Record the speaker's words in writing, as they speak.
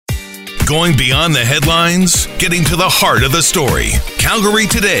Going beyond the headlines, getting to the heart of the story. Calgary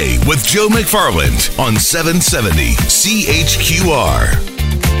Today with Joe McFarland on 770 CHQR.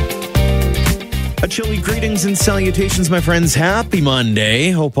 A chilly greetings and salutations, my friends. Happy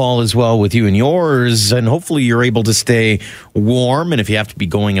Monday. Hope all is well with you and yours, and hopefully you're able to stay warm. And if you have to be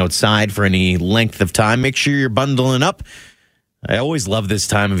going outside for any length of time, make sure you're bundling up. I always love this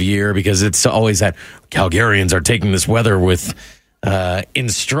time of year because it's always that Calgarians are taking this weather with in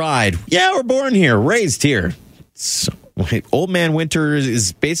stride. Yeah, we're born here, raised here. So, old man winter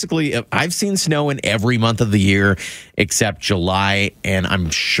is basically, I've seen snow in every month of the year except July, and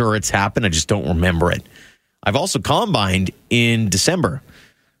I'm sure it's happened. I just don't remember it. I've also combined in December,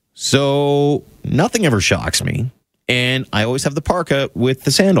 so nothing ever shocks me. And I always have the parka with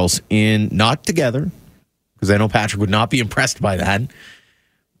the sandals in, not together, because I know Patrick would not be impressed by that.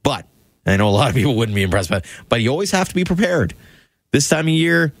 But I know a lot of people wouldn't be impressed by it. But you always have to be prepared. This time of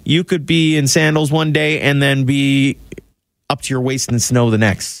year, you could be in sandals one day and then be up to your waist in snow the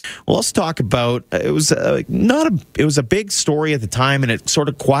next. Well, let's talk about, it was a big story at the time, and it sort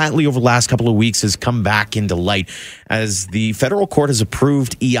of quietly over the last couple of weeks has come back into light as the federal court has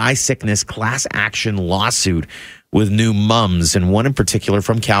approved EI sickness class action lawsuit with new mums, and one in particular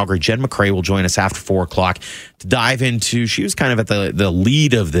from Calgary. Jen McCrea will join us after 4 o'clock to dive into, she was kind of at the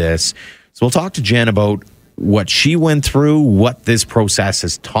lead of this. So we'll talk to Jen about what she went through, what this process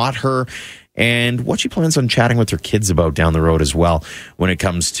has taught her, and what she plans on chatting with her kids about down the road as well when it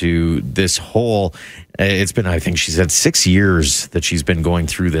comes to this whole, it's been, I think she said 6 years that she's been going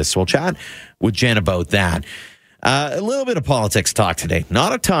through this. So we'll chat with Jen about that. A little bit of politics talk today.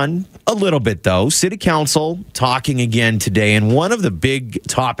 Not a ton, a little bit though. City Council talking again today, and one of the big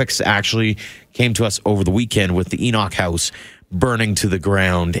topics actually came to us over the weekend with the Enoch House burning to the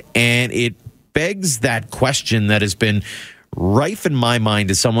ground, and it begs that question that has been rife in my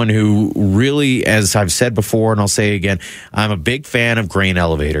mind as someone who really, as I've said before, and I'll say again, I'm a big fan of grain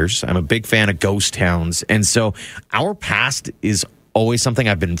elevators. I'm a big fan of ghost towns. And so our past is always something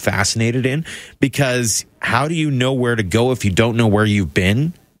I've been fascinated in, because how do you know where to go if you don't know where you've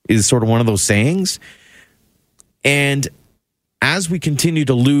been, is sort of one of those sayings. And as we continue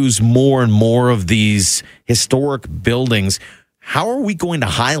to lose more and more of these historic buildings, how are we going to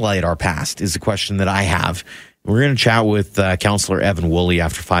highlight our past is the question that I have. We're going to chat with Councillor Evan Wooley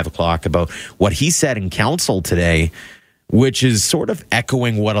after 5 o'clock about what he said in council today, which is sort of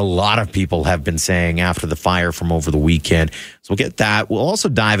echoing what a lot of people have been saying after the fire from over the weekend. So we'll get that. We'll also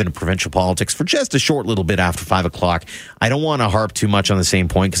dive into provincial politics for just a short little bit after 5 o'clock. I don't want to harp too much on the same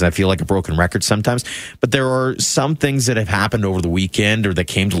point because I feel like a broken record sometimes, but there are some things that have happened over the weekend or that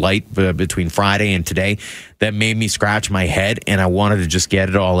came to light between Friday and today that made me scratch my head, and I wanted to just get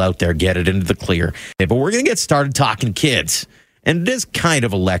it all out there, get it into the clear. But we're going to get started talking kids, and it is kind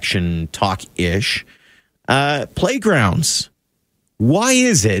of election talk-ish. Playgrounds. Why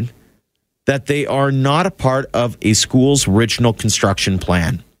is it that they are not a part of a school's original construction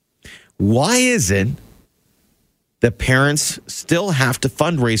plan? Why is it that parents still have to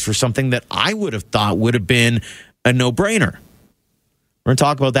fundraise for something that I would have thought would have been a no-brainer? We're going to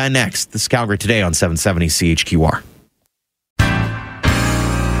talk about that next. This is Calgary Today on 770 CHQR.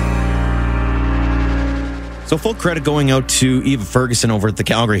 So full credit going out to Eva Ferguson over at the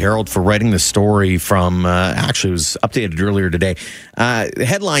Calgary Herald for writing the story from, actually it was updated earlier today. The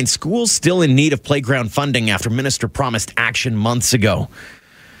headline, schools still in need of playground funding after minister promised action months ago.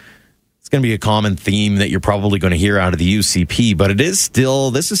 It's going to be a common theme that you're probably going to hear out of the UCP, but it is still,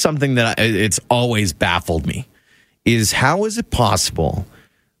 this is something that it's always baffled me, is how is it possible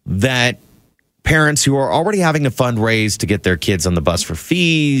that parents who are already having to fundraise to get their kids on the bus for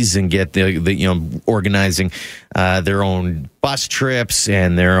fees and get the organizing their own bus trips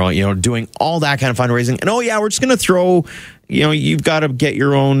and they're doing all that kind of fundraising, and we're just going to throw, you've got to get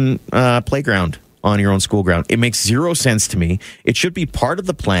your own playground on your own school ground. It makes zero sense to me. It should be part of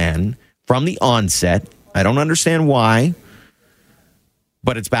the plan from the onset. I don't understand why,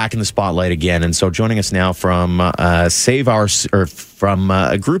 but it's back in the spotlight again. And so joining us now from from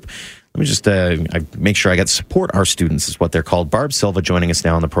a group. Let me just I make sure I get Support Our Students is what they're called. Barbara Silva joining us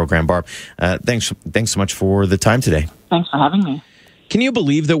now on the program. Barb, thanks so much for the time today. Thanks for having me. Can you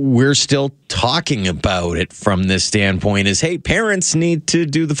believe that we're still talking about it from this standpoint is, hey, parents need to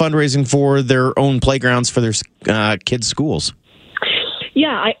do the fundraising for their own playgrounds for their kids' schools?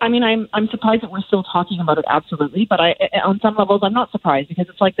 Yeah, I mean, I'm surprised that we're still talking about it, absolutely. But on some levels, I'm not surprised because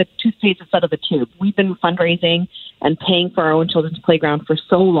it's like the toothpaste instead of the tube. We've been fundraising and paying for our own children's playground for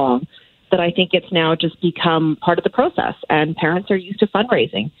so long that I think it's now just become part of the process, and parents are used to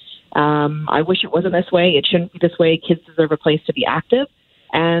fundraising. I wish it wasn't this way. It shouldn't be this way. Kids deserve a place to be active.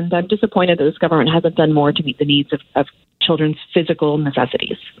 And I'm disappointed that this government hasn't done more to meet the needs of children's physical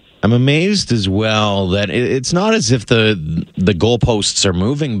necessities. I'm amazed as well that it's not as if the goalposts are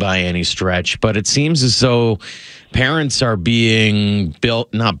moving by any stretch, but it seems as though parents are being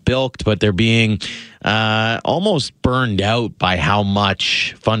not bilked, but they're being almost burned out by how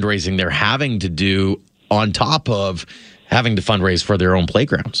much fundraising they're having to do on top of having to fundraise for their own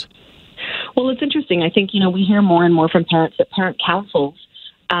playgrounds. Well, it's interesting. I think, we hear more and more from parents that parent councils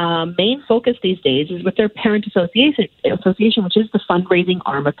main focus these days is with their parent association, which is the fundraising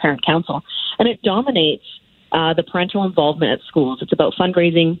arm of Parent Council. And it dominates the parental involvement at schools. It's about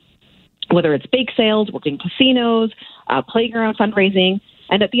fundraising, whether it's bake sales, working casinos, playground fundraising.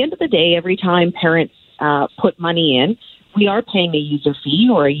 And at the end of the day, every time parents put money in, we are paying a user fee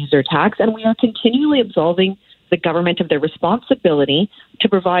or a user tax, and we are continually absolving the government of their responsibility to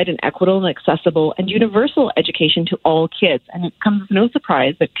provide an equitable and accessible and universal education to all kids. And it comes as no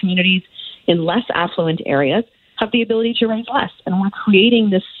surprise that communities in less affluent areas have the ability to raise less. And we're creating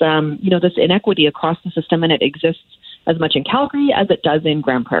this, this inequity across the system, and it exists as much in Calgary as it does in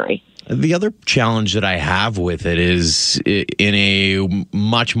Grand Prairie. The other challenge that I have with it is in a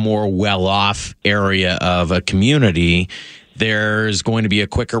much more well-off area of a community, there's going to be a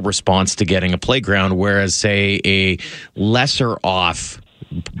quicker response to getting a playground, whereas, say, a lesser off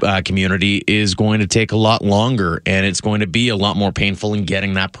community is going to take a lot longer, and it's going to be a lot more painful in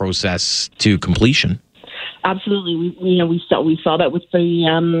getting that process to completion. Absolutely. We saw that with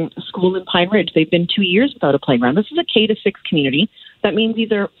the school in Pine Ridge. They've been 2 years without a playground. This is a K-6 community. That means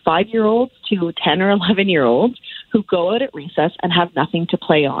these are 5-year-olds to 10 or 11-year-olds who go out at recess and have nothing to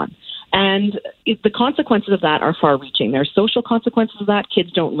play on. And the consequences of that are far-reaching. There are social consequences of that. Kids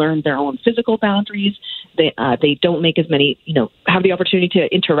don't learn their own physical boundaries. They don't make as many, have the opportunity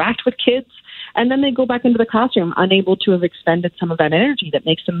to interact with kids. And then they go back into the classroom unable to have expended some of that energy that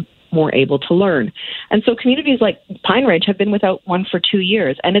makes them more able to learn. And so communities like Pine Ridge have been without one for 2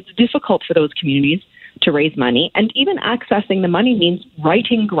 years. And it's difficult for those communities to raise money. And even accessing the money means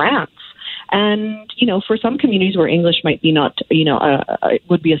writing grants. And, for some communities where English might be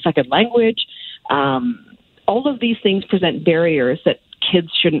would be a second language, all of these things present barriers that kids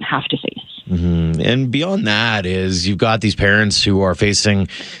shouldn't have to face. Mm-hmm. And beyond that is you've got these parents who are facing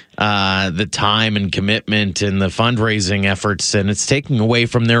the time and commitment and the fundraising efforts, and it's taking away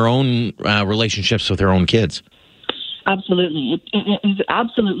from their own relationships with their own kids. Absolutely. It is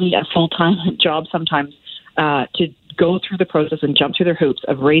absolutely a full-time job sometimes to go through the process and jump through their hoops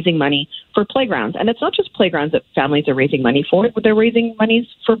of raising money for playgrounds. And it's not just playgrounds that families are raising money for, but they're raising monies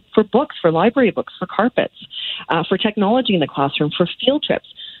for books, for library books, for carpets, for technology in the classroom, for field trips.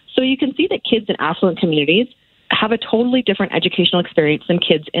 So you can see that kids in affluent communities have a totally different educational experience than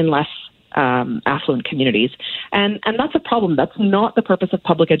kids in less affluent communities. And that's a problem. That's not the purpose of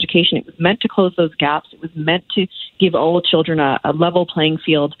public education. It was meant to close those gaps. It was meant to give all children a level playing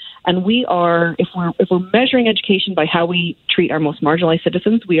field. And we are, if we're measuring education by how we treat our most marginalized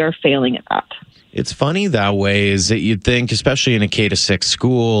citizens, we are failing at that. It's funny that way, is that you'd think, especially in a K-6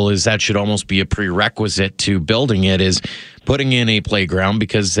 school, is that should almost be a prerequisite to building it, is putting in a playground,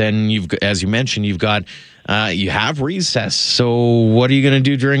 because then as you mentioned, you've got you have recess. So what are you going to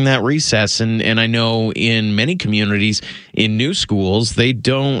do during that recess? And I know in many communities, in new schools, they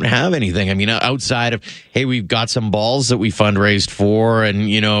don't have anything. I mean, outside of, hey, we've got some balls that we fundraised for, and,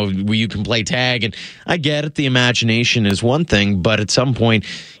 you can play tag. And I get it, the imagination is one thing, but at some point,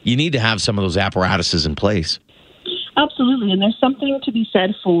 you need to have some of those apparatuses in place. Absolutely. And there's something to be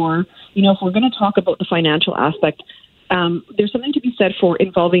said for, if we're going to talk about the financial aspect, there's something to be said for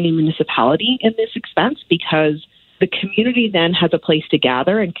involving the municipality in this expense, because the community then has a place to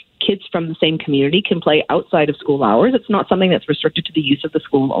gather, and kids from the same community can play outside of school hours. It's not something that's restricted to the use of the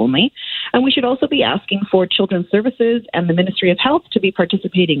school only. And we should also be asking for Children's Services and the Ministry of Health to be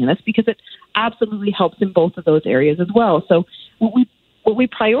participating in this, because it absolutely helps in both of those areas as well. So what we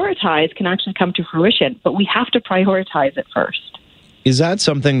prioritize can actually come to fruition, but we have to prioritize it first. Is that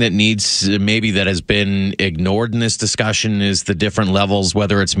something that that has been ignored in this discussion, is the different levels,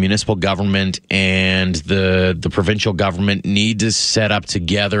 whether it's municipal government and the provincial government, need to set up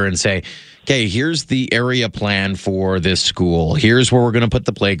together and say, okay, here's the area plan for this school. Here's where we're going to put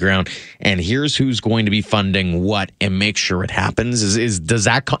the playground, and here's who's going to be funding what, and make sure it happens. Is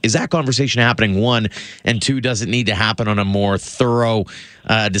that conversation happening? One, and two, does it need to happen on a more thorough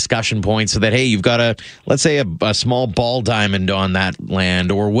discussion point, so that, hey, you've got let's say a small ball diamond on that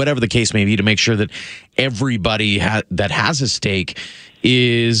land, or whatever the case may be, to make sure that everybody that has a stake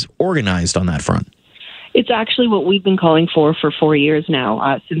is organized on that front? It's actually what we've been calling for 4 years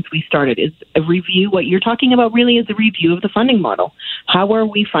now, since we started, is a review. What you're talking about really is a review of the funding model. How are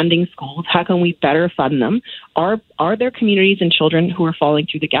we funding schools? How can we better fund them? Are there communities and children who are falling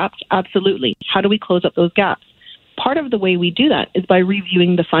through the gaps? Absolutely. How do we close up those gaps? Part of the way we do that is by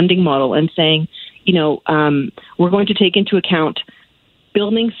reviewing the funding model and saying, we're going to take into account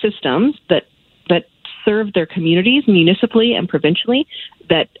building systems that serve their communities municipally and provincially,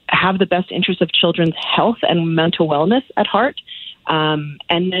 that have the best interests of children's health and mental wellness at heart, and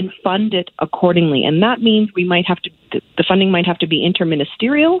then fund it accordingly. And that means the funding might have to be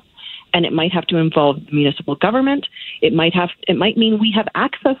interministerial, and it might have to involve municipal government. It might mean we have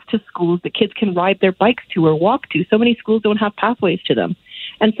access to schools that kids can ride their bikes to or walk to. So many schools don't have pathways to them.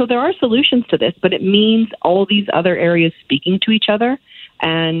 And so there are solutions to this, but it means all these other areas speaking to each other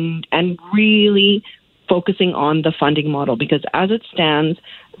and really focusing on the funding model, because as it stands,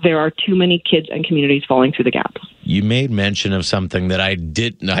 there are too many kids and communities falling through the gaps. You made mention of something that I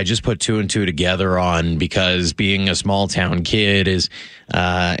just put two and two together on, because being a small town kid is,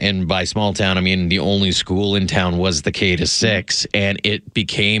 and by small town, I mean the only school in town was the K-6, and it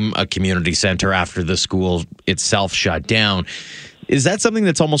became a community center after the school itself shut down. Is that something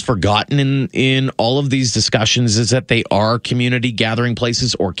that's almost forgotten in all of these discussions, is that they are community gathering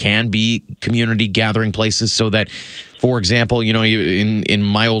places, or can be community gathering places, so that, for example, in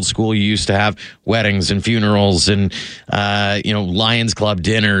my old school, you used to have weddings and funerals and, Lions Club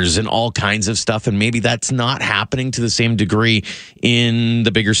dinners and all kinds of stuff. And maybe that's not happening to the same degree in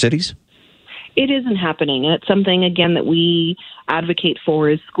the bigger cities? It isn't happening. And it's something, again, that we advocate for,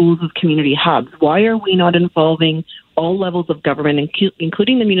 is schools as community hubs. Why are we not involving all levels of government,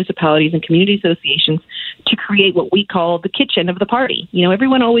 including the municipalities and community associations, to create what we call the kitchen of the party?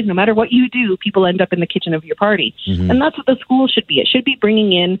 Everyone always, no matter what you do, people end up in the kitchen of your party. Mm-hmm. And that's what the school should be. It should be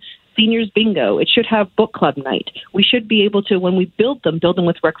bringing in seniors bingo. It should have book club night. We should be able to, when we build them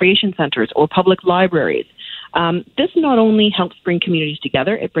with recreation centers or public libraries. This not only helps bring communities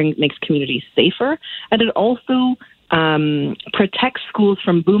together, it makes communities safer, and it also protects schools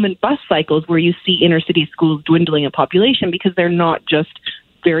from boom and bust cycles where you see inner city schools dwindling in population, because they're not just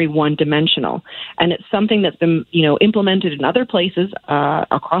very one-dimensional. And it's something that's been, implemented in other places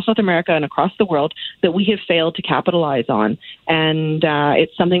across North America and across the world that we have failed to capitalize on. And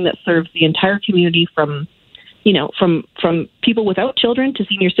it's something that serves the entire community, from people without children to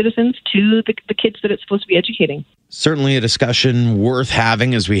senior citizens to the kids that it's supposed to be educating. Certainly a discussion worth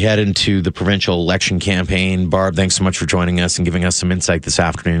having as we head into the provincial election campaign. Barb, thanks so much for joining us and giving us some insight this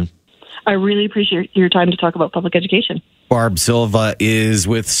afternoon. I really appreciate your time to talk about public education. Barb Silva is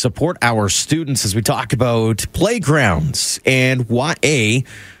with Support Our Students as we talk about playgrounds and why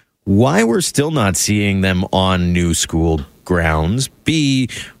we're still not seeing them on new school grounds. B,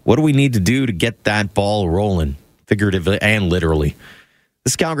 what do we need to do to get that ball rolling, figuratively and literally?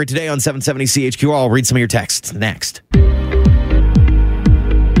 This is Calgary Today on 770 CHQ. I'll read some of your texts next.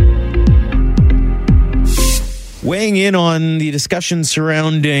 Weighing in on the discussion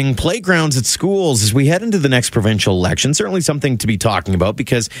surrounding playgrounds at schools as we head into the next provincial election, certainly something to be talking about,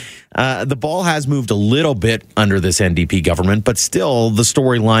 because the ball has moved a little bit under this NDP government, but still the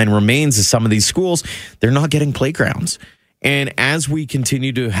storyline remains is some of these schools, they're not getting playgrounds. And as we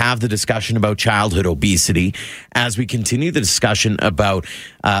continue to have the discussion about childhood obesity, as we continue the discussion about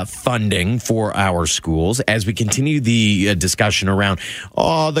funding for our schools, as we continue the discussion around,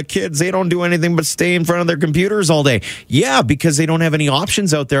 the kids, they don't do anything but stay in front of their computers all day. Yeah, because they don't have any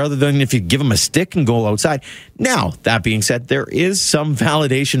options out there other than if you give them a stick and go outside. Now, that being said, there is some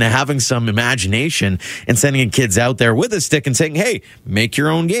validation to having some imagination and sending kids out there with a stick and saying, hey, make your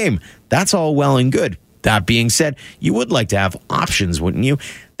own game. That's all well and good. That being said, you would like to have options, wouldn't you?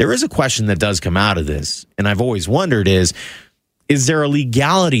 There is a question that does come out of this, and I've always wondered is there a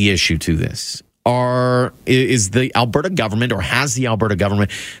legality issue to this? Or is the Alberta government, or has the Alberta government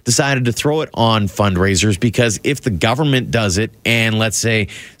decided to throw it on fundraisers? Because if the government does it and let's say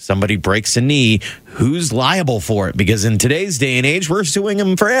somebody breaks a knee, who's liable for it? Because in today's day and age, we're suing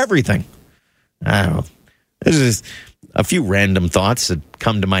them for everything. I don't know. This is a few random thoughts that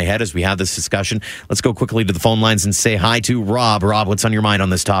come to my head as we have this discussion. Let's go quickly to the phone lines and say hi to Rob. Rob, what's on your mind on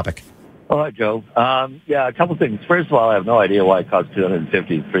this topic? Oh, hi, Joe. A couple things. First of all, I have no idea why it costs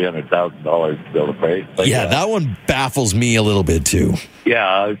 $250,000, $300,000 to build a place. Yeah, that one baffles me a little bit too. Yeah,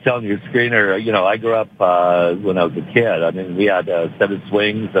 I was telling your screener, I grew up when I was a kid. I mean, we had a set of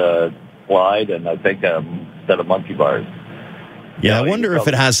swings, slide, and I think a set of monkey bars. Yeah, I wonder if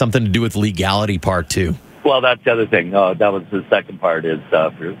it has something to do with the legality part too. Well, that's the other thing. No, that was the second part is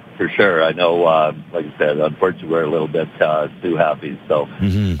for sure. I know, like I said, unfortunately, we're a little bit too happy. So,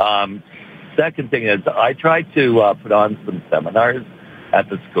 second thing is I tried to put on some seminars at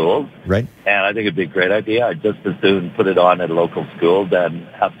the schools. Right. And I think it'd be a great idea. I'd just as soon put it on at a local school than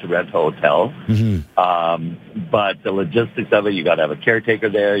have to rent a hotel. But the logistics of it, you got to have a caretaker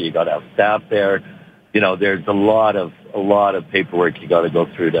there. You got to have staff there. There's a lot of paperwork you got to go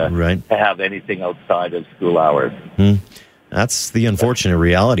through to have anything outside of school hours. That's the unfortunate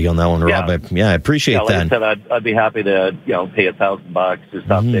reality on that one, Rob. I appreciate that. Like I said, I'd be happy to pay $1,000 or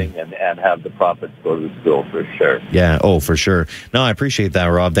something and have the profits go to the school for sure. Yeah, for sure. No, I appreciate that,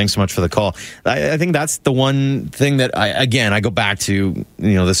 Rob. Thanks so much for the call. I think that's the one thing that I go back to.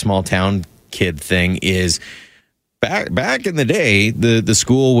 The small town kid thing is back in the day, the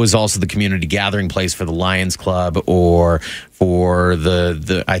school was also the community gathering place for the Lions Club or for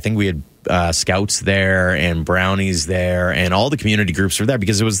the I think we had scouts there and brownies there and all the community groups were there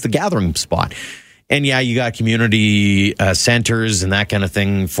because it was the gathering spot. And you got community centers and that kind of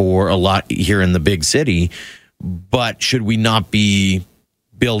thing for a lot here in the big city. But should we not be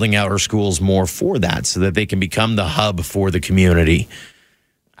building out our schools more for that so that they can become the hub for the community?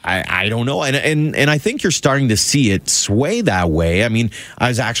 I don't know. And I think you're starting to see it sway that way. I mean, I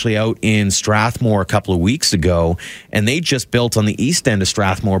was actually out in Strathmore a couple of weeks ago, and they just built on the east end of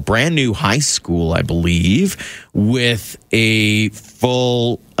Strathmore, brand new high school, I believe, with a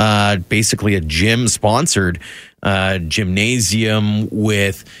full, basically a gym-sponsored gymnasium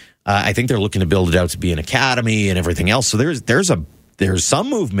with, I think they're looking to build it out to be an academy and everything else. So there's some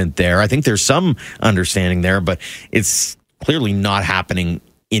movement there. I think there's some understanding there, but it's clearly not happening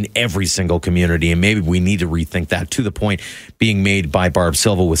in every single community, and maybe we need to rethink that. To the point being made by Barb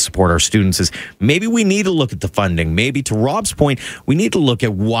Silva with Support Our Students is maybe we need to look at the funding. Maybe to Rob's point, we need to look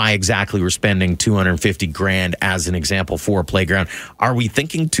at why exactly we're spending $250,000 as an example for a playground. Are we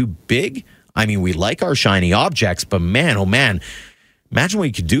thinking too big? I mean, we like our shiny objects, but man, oh man, imagine what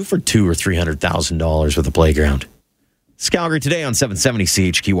you could do for $200,000 or $300,000 with a playground. It's Calgary Today on 770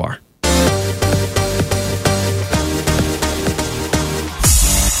 CHQR.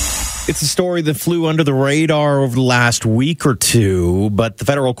 It's a story that flew under the radar over the last week or two, but the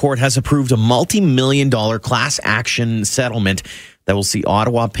federal court has approved a multi-million-dollar class action settlement that will see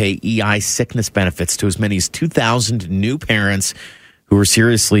Ottawa pay EI sickness benefits to as many as 2,000 new parents who were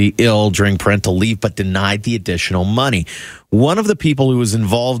seriously ill during parental leave but denied the additional money. One of the people who was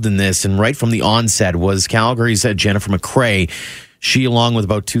involved in this, and right from the onset, was Calgary's Jennifer McCrea. She, along with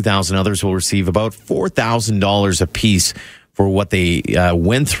about 2,000 others, will receive about $4,000 apiece for what they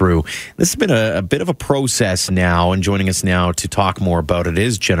went through. This has been a bit of a process now, and joining us now to talk more about it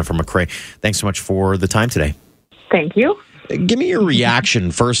is Jennifer McCrea. Thanks so much for the time today. Thank you. Give me your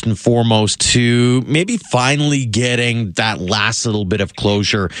reaction, first and foremost, to maybe finally getting that last little bit of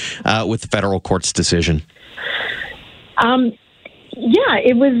closure with the federal court's decision. It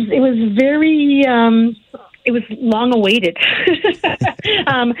was very... it was long awaited.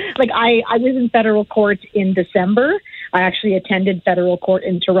 I was in federal court in December. I actually attended federal court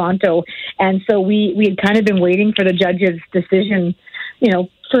in Toronto. And so we had kind of been waiting for the judge's decision,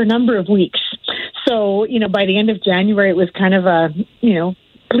 for a number of weeks. So, by the end of January, it was kind of a,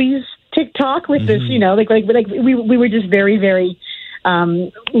 please tick-tock with this, we were just very, very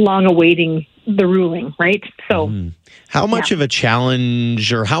long awaiting the ruling, right? So... How much of a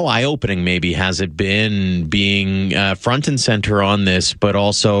challenge or how eye-opening maybe has it been being front and center on this, but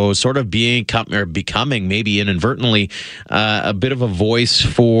also sort of becoming maybe inadvertently a bit of a voice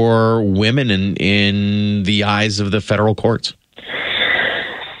for women in the eyes of the federal courts?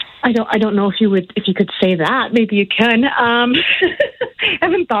 I don't know if you could say that. Maybe you can. I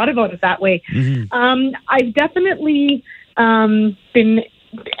haven't thought about it that way. I've definitely been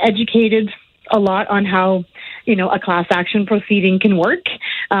educated a lot on how a class action proceeding can work.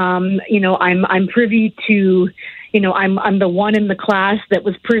 I'm privy to, I'm the one in the class that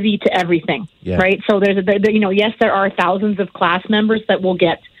was privy to everything, right? So yes, there are thousands of class members that will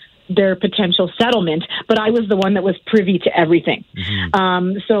get their potential settlement, but I was the one that was privy to everything.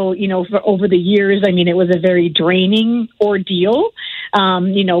 For over the years, it was a very draining ordeal,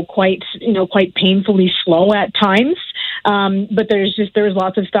 quite painfully slow at times. But there was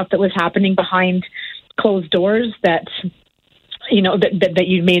lots of stuff that was happening behind closed doors that that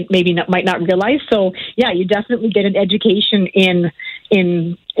you might not realize. So you definitely get an education in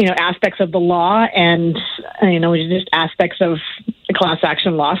aspects of the law and just aspects of the class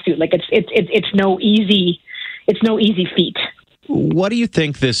action lawsuit. Like it's no easy feat. What do you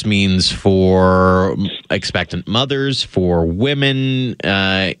think this means for expectant mothers, for women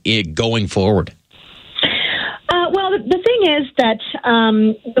going forward? Well, the thing thing is that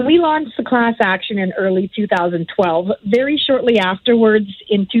when we launched the class action in early 2012, very shortly afterwards,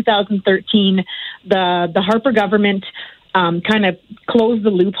 in 2013, the Harper government kind of closed the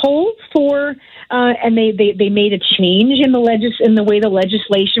loophole for, and they made a change in the way the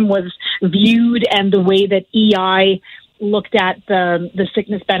legislation was viewed and the way that EI looked at the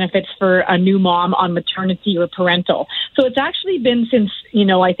sickness benefits for a new mom on maternity or parental. So it's actually been since,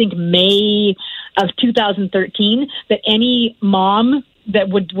 I think May of 2013 that any mom that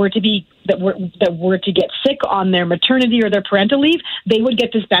were to get sick on their maternity or their parental leave, they would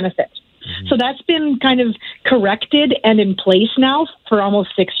get this benefit. Mm-hmm. So that's been kind of corrected and in place now for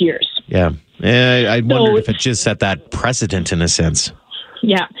almost 6 years. Yeah. I wondered if it just set that precedent in a sense.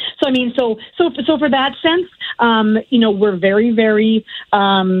 Yeah. So, I mean, so for that sense, we're very, very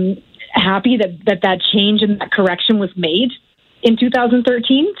happy that change and that correction was made in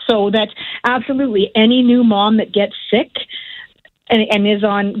 2013. So that absolutely any new mom that gets sick and is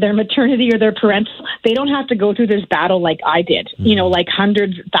on their maternity or their parental, they don't have to go through this battle like I did, like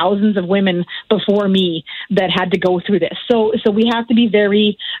hundreds, thousands of women before me that had to go through this. So we have to be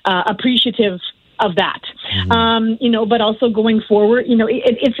very appreciative of that. But also going forward,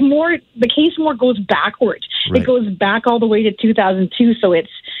 it's more, the case more goes backward. Right. It goes back all the way to 2002. So it's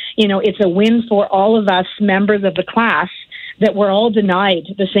a win for all of us members of the class that we're all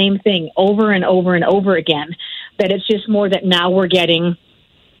denied the same thing over and over and over again. That it's just more that now we're getting,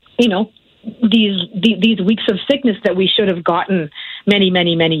 these weeks of sickness that we should have gotten many,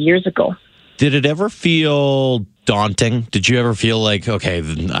 many, many years ago. Did it ever feel daunting? Did you ever feel like, okay,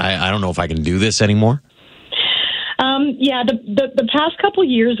 I don't know if I can do this anymore? Yeah, the past couple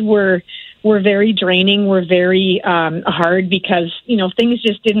years were very draining, were very hard because, things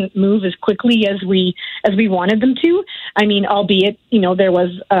just didn't move as quickly as we wanted them to. I mean, albeit, there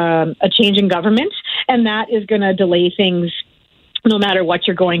was a change in government, and that is going to delay things no matter what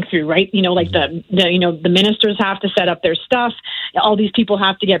you're going through, right? Like the ministers have to set up their stuff. All these people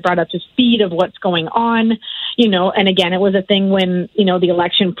have to get brought up to speed of what's going on, and again, it was a thing when, the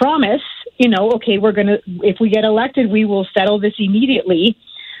election promise, okay, if we get elected, we will settle this immediately.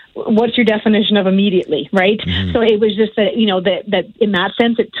 What's your definition of immediately, right? Mm-hmm. So it was just that, that in that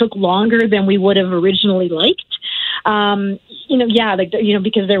sense, it took longer than we would have originally liked.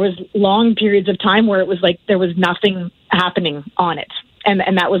 Because there was long periods of time where it was like there was nothing happening on it. And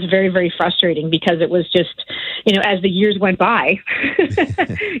that was very, very frustrating because it was just, as the years went by,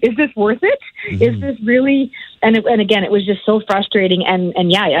 is this worth it? Mm-hmm. Is this really? And again, it was just so frustrating. And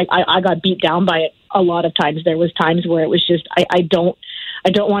I got beat down by it a lot of times. There was times where it was just, I don't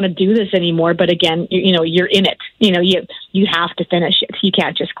want to do this anymore. But again, you're in it. You have to finish it. You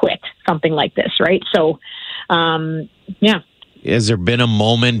can't just quit something like this, right? So, yeah. Has there been a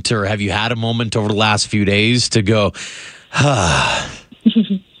moment, or have you had a moment over the last few days to go,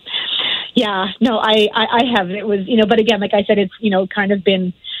 Yeah, no, I haven't. It was, but again, like I said, it's, kind of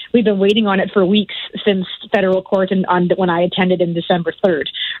been, we've been waiting on it for weeks since federal court and when I attended in December 3rd,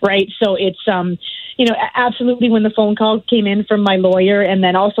 right? So it's, absolutely when the phone call came in from my lawyer, and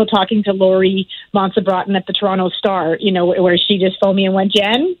then also talking to Lori Monsabraten at the Toronto Star, where she just phoned me and went,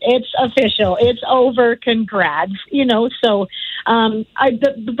 Jen, it's official. It's over. Congrats. So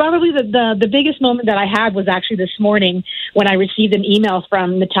probably the biggest moment that I had was actually this morning when I received an email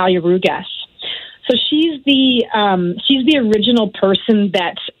from Natalia Rugas. So she's the original person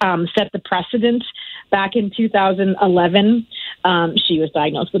that set the precedent back in 2011. She was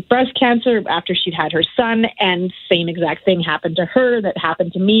diagnosed with breast cancer after she'd had her son, and same exact thing happened to her that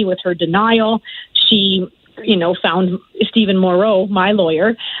happened to me with her denial. She, found Stephen Moreau, my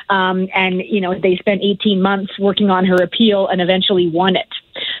lawyer, and, they spent 18 months working on her appeal and eventually won it.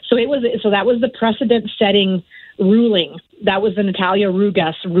 So that was the precedent-setting ruling. That was the Natalia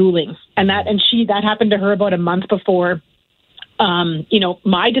Rugas ruling. And that happened to her about a month before,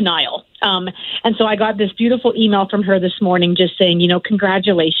 my denial. And so I got this beautiful email from her this morning just saying,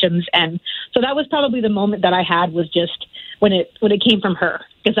 congratulations. And so that was probably the moment that I had, was just when it came from her,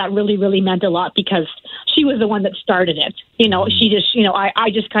 because that really, really meant a lot, because she was the one that started it. She just, I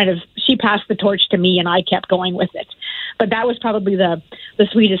just kind of, she passed the torch to me and I kept going with it. But that was probably the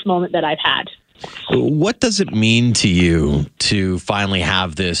sweetest moment that I've had. What does it mean to you to finally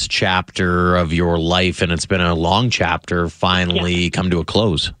have this chapter of your life, and it's been a long chapter, finally come to a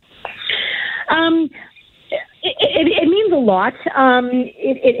close? It means a lot.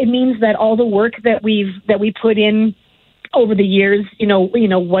 It means that all the work that we put in over the years,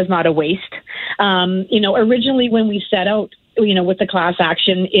 was not a waste. Originally when we set out, with the class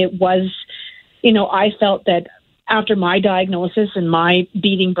action, it was, I felt that after my diagnosis and my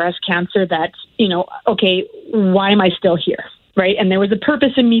beating breast cancer that, okay, why am I still here? Right. And there was a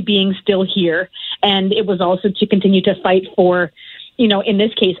purpose in me being still here. And it was also to continue to fight for, in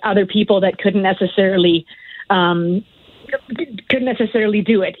this case, other people that couldn't necessarily do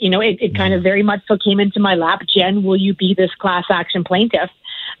it. It kind of very much so came into my lap. Jen, will you be this class action plaintiff?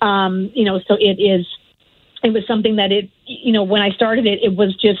 So it was something that when I started it, it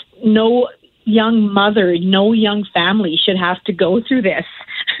was just no young mother, no young family should have to go through this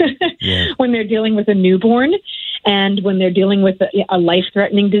when they're dealing with a newborn. And when they're dealing with a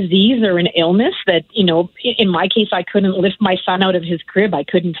life-threatening disease or an illness that, in my case, I couldn't lift my son out of his crib. I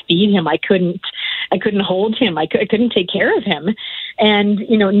couldn't feed him. I couldn't hold him. I couldn't take care of him. And,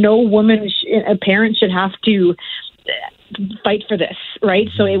 no woman, a parent should have to fight for this, right?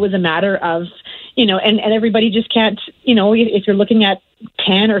 So it was a matter of, and everybody just can't, if you're looking at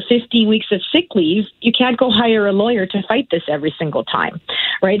 10 or 15 weeks of sick leave, you can't go hire a lawyer to fight this every single time,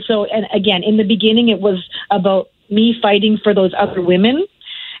 right? So, and again, in the beginning, it was about me fighting for those other women.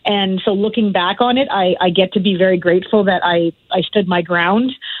 And so looking back on it, I get to be very grateful that I stood my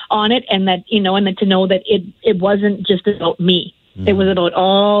ground on it, and that, and then to know that it wasn't just about me. It was about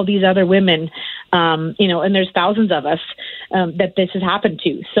all these other women, and there's thousands of us that this has happened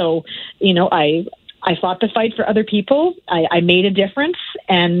to. So, I fought the fight for other people. I made a difference,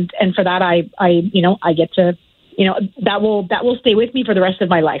 and for that, I get to, that will stay with me for the rest of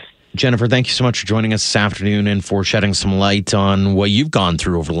my life. Jennifer, thank you so much for joining us this afternoon and for shedding some light on what you've gone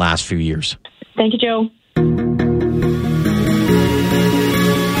through over the last few years. Thank you, Joe.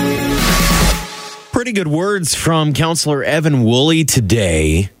 Pretty good words from Councillor Evan Wooley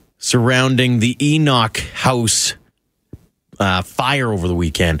today surrounding the Enoch House fire over the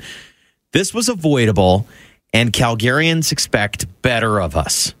weekend. This was avoidable, and Calgarians expect better of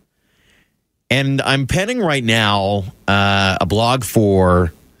us. And I'm penning right now a blog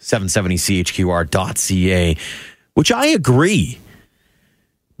for 770chqr.ca, which I agree.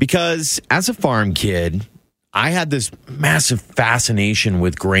 Because as a farm kid, I had this massive fascination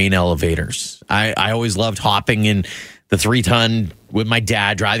with grain elevators. I always loved hopping in the 3-ton with my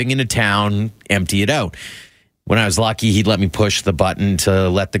dad, driving into town, empty it out. When I was lucky, he'd let me push the button to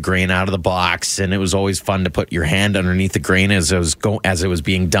let the grain out of the box, and it was always fun to put your hand underneath the grain as it was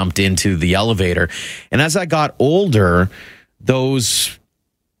being dumped into the elevator. And as I got older, those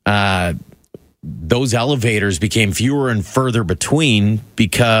elevators became fewer and further between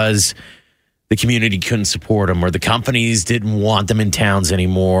because the community couldn't support them, or the companies didn't want them in towns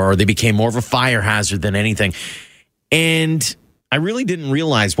anymore, or they became more of a fire hazard than anything. And I really didn't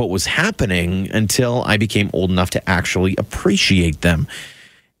realize what was happening until I became old enough to actually appreciate them.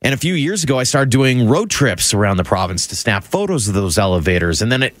 And a few years ago, I started doing road trips around the province to snap photos of those elevators. And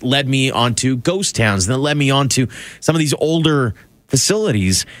then it led me onto ghost towns, and then it led me onto some of these older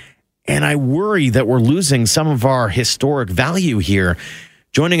facilities. And I worry that we're losing some of our historic value here.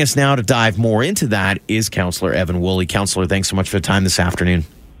 Joining us now to dive more into that is Councillor Evan Wooley. Councillor, thanks so much for the time this afternoon.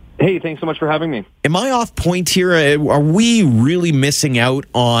 Hey, thanks so much for having me. Am I off point here? Are we really missing out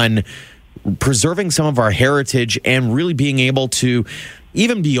on preserving some of our heritage and really being able to,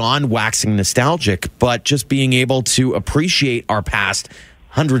 even beyond waxing nostalgic, but just being able to appreciate our past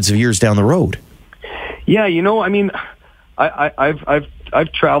hundreds of years down the road? Yeah, I mean,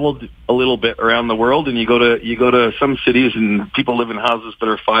 I've traveled a little bit around the world, and you go to some cities and people live in houses that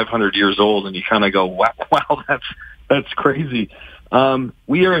are 500 years old, and you kind of go, wow, that's crazy.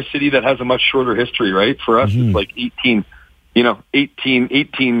 We are a city that has a much shorter history, right? For us, it's like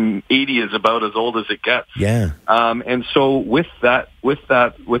 1880 is about as old as it gets. Yeah. And so with that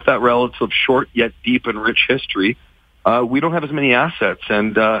relative short yet deep and rich history, we don't have as many assets,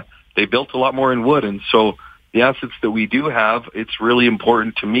 and they built a lot more in wood. And so the assets that we do have, it's really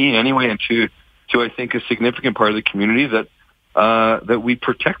important to me anyway, and to I think a significant part of the community that we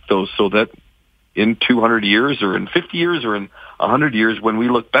protect those, so that in 200 years or in 50 years or in 100 years, when we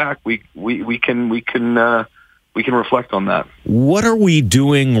look back, we can reflect on that. What are we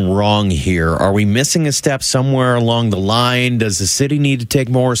doing wrong here? Are we missing a step somewhere along the line? Does the city need to take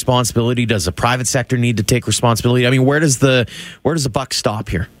more responsibility? Does the private sector need to take responsibility? I mean, where does the buck stop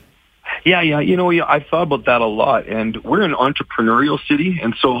here? Yeah. I thought about that a lot, and we're an entrepreneurial city,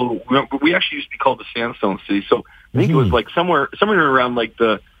 and so we actually used to be called the Sandstone City. So I think it was like somewhere around like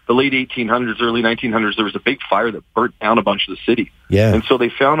the late 1800s, early 1900s, there was a big fire that burnt down a bunch of the city. Yeah. And so they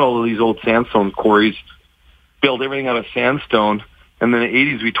found all of these old sandstone quarries, built everything out of sandstone, and then in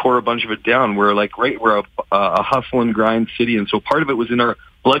the 80s we tore a bunch of it down. We're a hustle and grind city, and so part of it was in our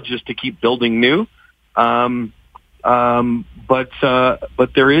blood just to keep building new. But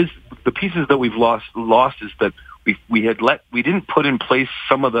there is the pieces that we've lost is that we didn't put in place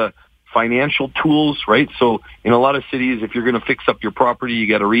some of the financial tools, right? So in a lot of cities, if you're going to fix up your property, you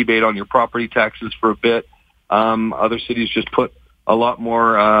get a rebate on your property taxes for a bit. Other cities just put a lot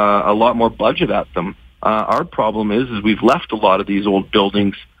more budget at them. Our problem is we've left a lot of these old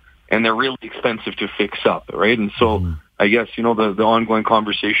buildings, and they're really expensive to fix up, right? And so I guess, the ongoing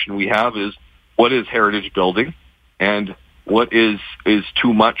conversation we have is, what is heritage building, and what is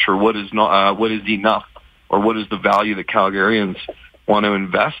too much, or what is not, what is enough, or what is the value that Calgarians want to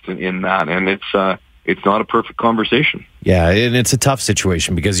invest in that? And it's not a perfect conversation. Yeah, and it's a tough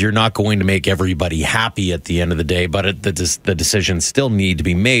situation because you're not going to make everybody happy at the end of the day, but the decisions still need to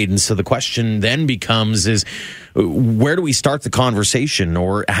be made. And so the question then becomes is, where do we start the conversation,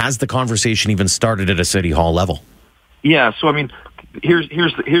 or has the conversation even started at a city hall level? Yeah, so I mean, here's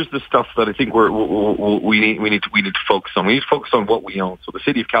the stuff that I think we need to focus on. We need to focus on what we own. So the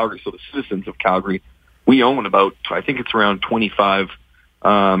city of Calgary, so the citizens of Calgary, we own about, I think it's around 25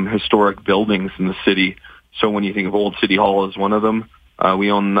 historic buildings in the city. So when you think of Old City Hall as one of them,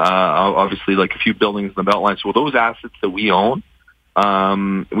 we own obviously like a few buildings in the Beltline. So those assets that we own,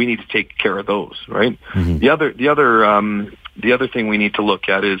 we need to take care of those, right? Mm-hmm. The other thing we need to look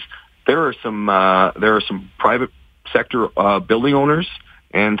at is there are some private sector building owners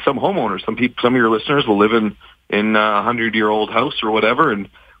and some homeowners. Some of your listeners will live in a 100-year-old house or whatever, and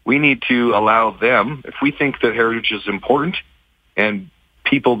we need to allow them, if we think that heritage is important and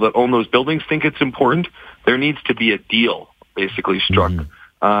people that own those buildings think it's important, there needs to be a deal basically struck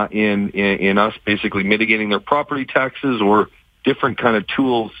in us basically mitigating their property taxes or different kind of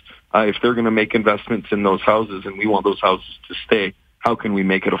tools if they're going to make investments in those houses and we want those houses to stay. How can we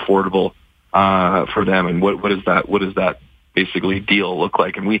make it affordable for them, and what does that basically deal look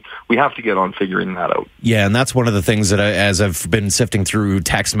like? And we have to get on figuring that out. Yeah, and that's one of the things that as I've been sifting through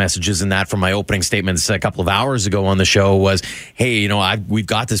text messages and that from my opening statements a couple of hours ago on the show was, hey, we've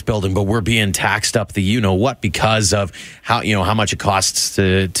got this building, but we're being taxed up the what because of how much it costs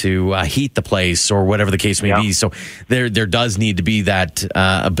to heat the place or whatever the case may be. So there does need to be that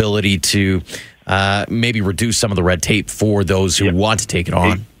ability to maybe reduce some of the red tape for those who want to take it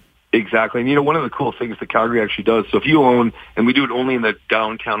on. Exactly. And, one of the cool things that Calgary actually does, so if you own, and we do it only in the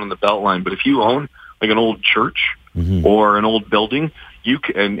downtown and the Beltline, but if you own like an old church or an old building, you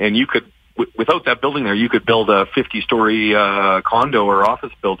could, without that building there, you could build a 50-story condo or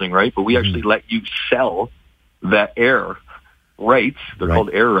office building, right? But we actually let you sell the air rights, they're called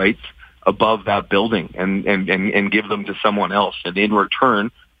air rights, above that building and give them to someone else. And in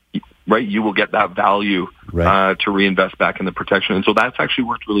return, you will get that value to reinvest back in the protection. And so that's actually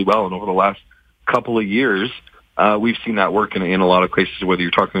worked really well. And over the last couple of years, we've seen that work in a lot of places, whether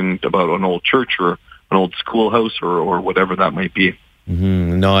you're talking about an old church or an old schoolhouse or whatever that might be.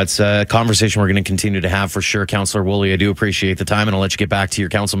 Mm-hmm. No, it's a conversation we're going to continue to have for sure. Councillor Wooley, I do appreciate the time, and I'll let you get back to your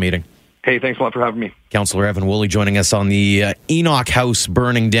council meeting. Hey, thanks a lot for having me. Councillor Evan Wooley joining us on the Enoch House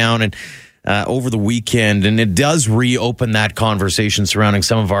burning down and over the weekend, and it does reopen that conversation surrounding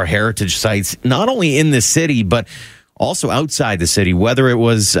some of our heritage sites, not only in the city, but also outside the city, whether it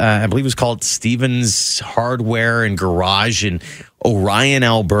was, I believe it was called Stevens Hardware and Garage in Orion,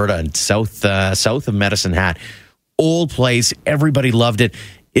 Alberta, south of Medicine Hat. Old place, everybody loved it.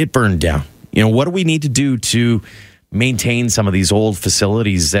 It burned down. What do we need to do to maintain some of these old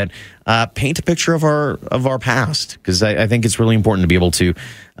facilities that paint a picture of our past? Because I think it's really important to be able to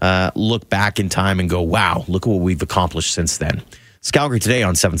look back in time and go, wow, look at what we've accomplished since then. It's Calgary Today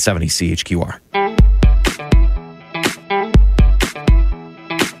on 770 CHQR.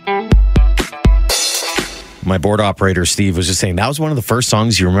 My board operator, Steve, was just saying that was one of the first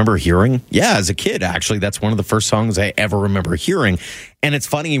songs you remember hearing. Yeah, as a kid, actually, that's one of the first songs I ever remember hearing. And it's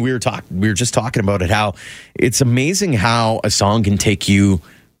funny, we were just talking about it, how it's amazing how a song can take you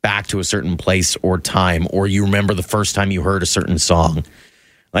back to a certain place or time, or you remember the first time you heard a certain song.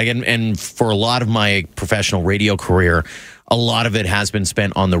 Like, and for a lot of my professional radio career, a lot of it has been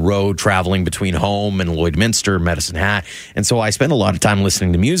spent on the road, traveling between home and Lloydminster, Medicine Hat. And so I spend a lot of time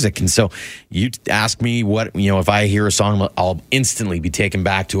listening to music. And so you ask me what, if I hear a song, I'll instantly be taken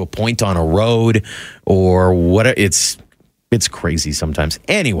back to a point on a road or what. It's crazy sometimes.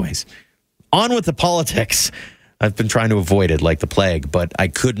 Anyways, on with the politics. I've been trying to avoid it like the plague, but I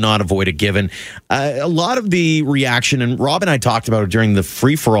could not avoid it given a lot of the reaction. And Rob and I talked about it during the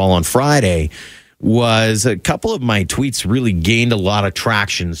free-for-all on Friday. Was a couple of my tweets really gained a lot of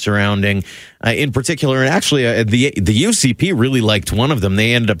traction surrounding, in particular, and actually the UCP really liked one of them.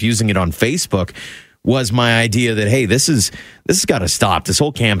 They ended up using it on Facebook, was my idea that, hey, this has got to stop. This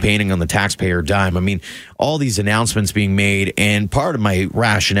whole campaigning on the taxpayer dime. I mean, all these announcements being made, and part of my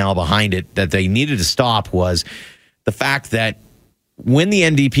rationale behind it that they needed to stop was the fact that when the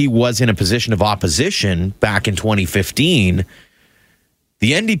NDP was in a position of opposition back in 2015,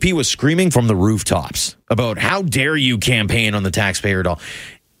 the NDP was screaming from the rooftops about how dare you campaign on the taxpayer dollar.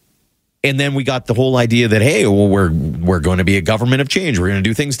 And then we got the whole idea that, hey, well, we're going to be a government of change. We're going to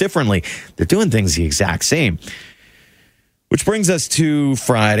do things differently. They're doing things the exact same. Which brings us to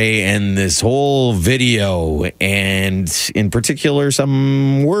Friday and this whole video, and in particular,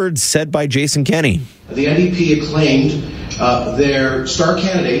 some words said by Jason Kenney. The NDP acclaimed their star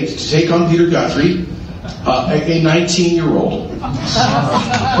candidate to take on Peter Guthrie, a 19-year-old,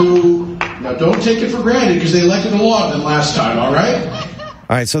 who, now don't take it for granted because they elected a lot of them last time, all right?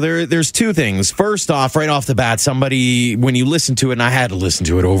 All right, so there's two things. First off, right off the bat, somebody, when you listen to it, and I had to listen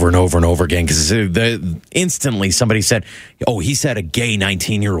to it over and over and over again, because instantly somebody said, oh, he said a gay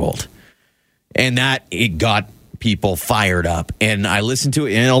 19-year-old. And it got people fired up. And I listened to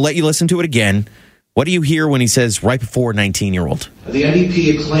it, and I'll let you listen to it again. What do you hear when he says right before 19-year-old? The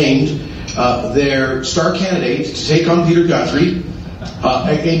NDP acclaimed their star candidate to take on Peter Guthrie,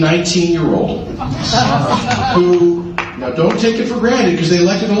 a 19-year-old, who... Now, don't take it for granted because they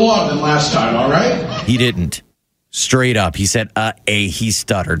elected a lot of them last time, all right? He didn't. Straight up. He said, he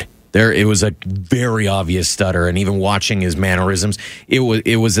stuttered. It was a very obvious stutter, and even watching his mannerisms, it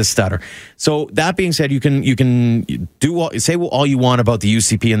was a stutter. So that being said, you can say all you want about the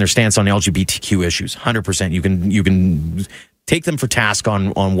UCP and their stance on LGBTQ issues. 100%. You can take them for task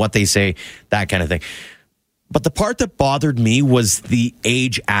on what they say, that kind of thing. But the part that bothered me was the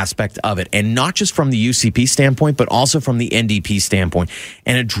age aspect of it, and not just from the UCP standpoint, but also from the NDP standpoint.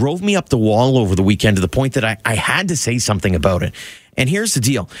 And it drove me up the wall over the weekend to the point that I had to say something about it. And here's the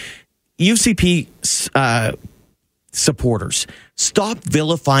deal. UCP supporters, stop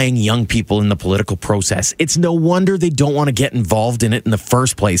vilifying young people in the political process. It's no wonder they don't want to get involved in it in the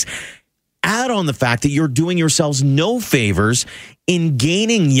first place. Add on the fact that you're doing yourselves no favors in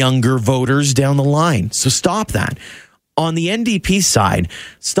gaining younger voters down the line. So stop that. On the NDP side,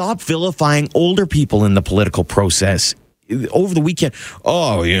 stop vilifying older people in the political process. Over the weekend,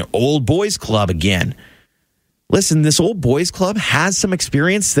 old boys club again. Listen, this old boys club has some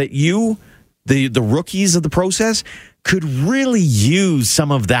experience that the rookies of the process, could really use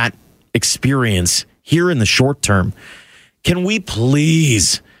some of that experience here in the short term. Can we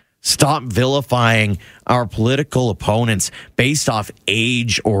please stop vilifying our political opponents based off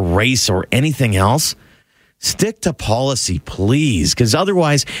age or race or anything else? Stick to policy, please, because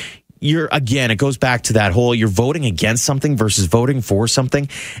otherwise it goes back to that whole you're voting against something versus voting for something.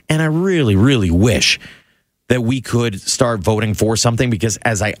 And I really, really wish that we could start voting for something, because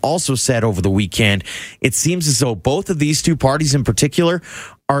as I also said over the weekend, it seems as though both of these two parties in particular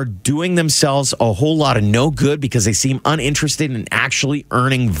are doing themselves a whole lot of no good because they seem uninterested in actually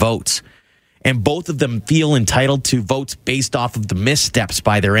earning votes. And both of them feel entitled to votes based off of the missteps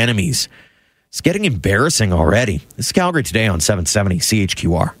by their enemies. It's getting embarrassing already. This is Calgary Today on 770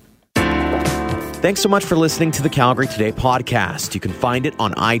 CHQR. Thanks so much for listening to the Calgary Today podcast. You can find it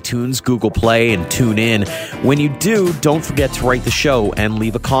on iTunes, Google Play, and TuneIn. When you do, don't forget to rate the show and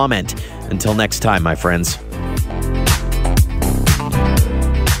leave a comment. Until next time, my friends.